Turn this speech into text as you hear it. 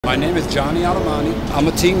My name is Johnny Alemany. I'm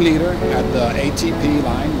a team leader at the ATP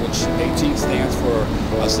line, which AT stands for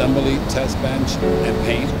Assembly, Test Bench, and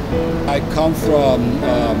Paint. I come from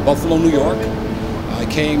Buffalo, New York. I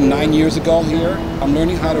came 9 years ago here. I'm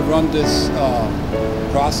learning how to run this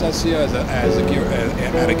process here at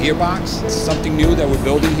a gearbox. It's something new that we're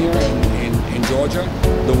building here in Georgia.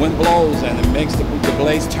 The wind blows and it makes the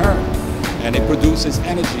blades turn, and it produces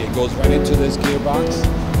energy. It goes right into this gearbox.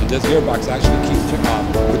 This gearbox actually keeps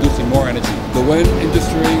producing more energy. The wind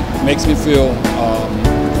industry makes me feel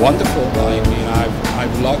wonderful. I mean,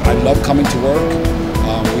 I love coming to work.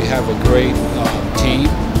 We have a great team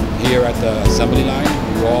here at the assembly line.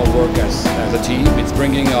 We all work as a team. It's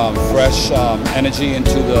bringing fresh energy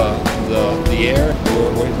into the air.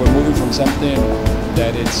 We're moving from something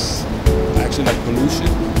that it's actually like pollution,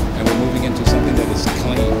 and we're moving into something that is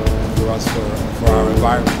clean for us, for our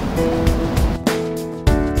environment.